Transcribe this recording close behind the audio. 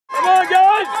Come on,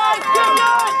 guys!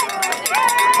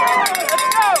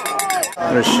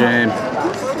 What a shame.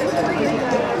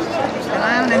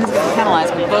 I don't know who's getting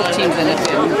penalized, but both teams in it have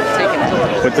taken it.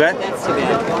 What's that? That's too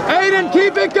bad. Aiden,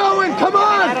 keep it going! Come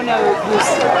on! I don't know who's...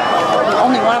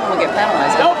 Only one of them will get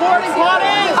penalized. No boarding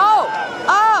parties! Oh!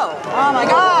 Oh! Oh my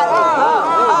God!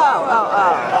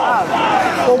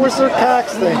 What was their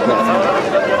tax thing?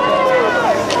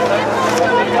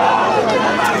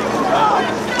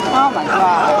 Oh my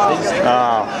God!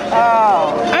 Oh.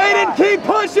 Oh! Aiden, keep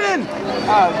pushing!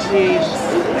 Oh jeez!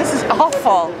 This is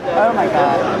awful! Oh my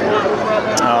God!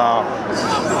 Oh.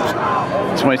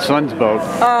 It's my son's boat.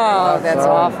 Oh, that's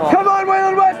awful. Come on,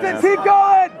 Wayland Weston, keep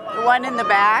going! The one in the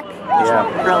back? Yeah.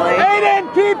 Really?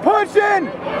 Aiden, keep pushing!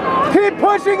 Keep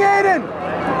pushing, Aiden!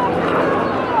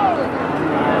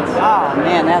 Oh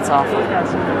man, that's awful.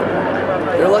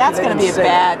 That's going to be a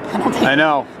bad penalty. I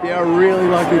know. They're really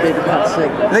lucky they did not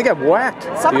sing. They got whacked.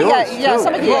 Somebody got,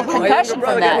 somebody got a concussion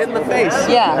from that. Got hit in the face.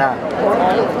 Yeah.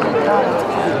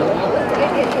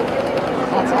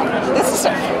 This is,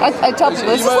 I tell people,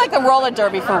 this is like the roller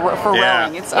derby for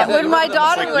rowing. It's, when my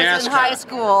daughter like was in NASCAR. high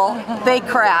school, they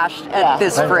crashed at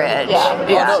this bridge.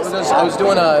 Yeah. I was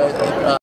doing a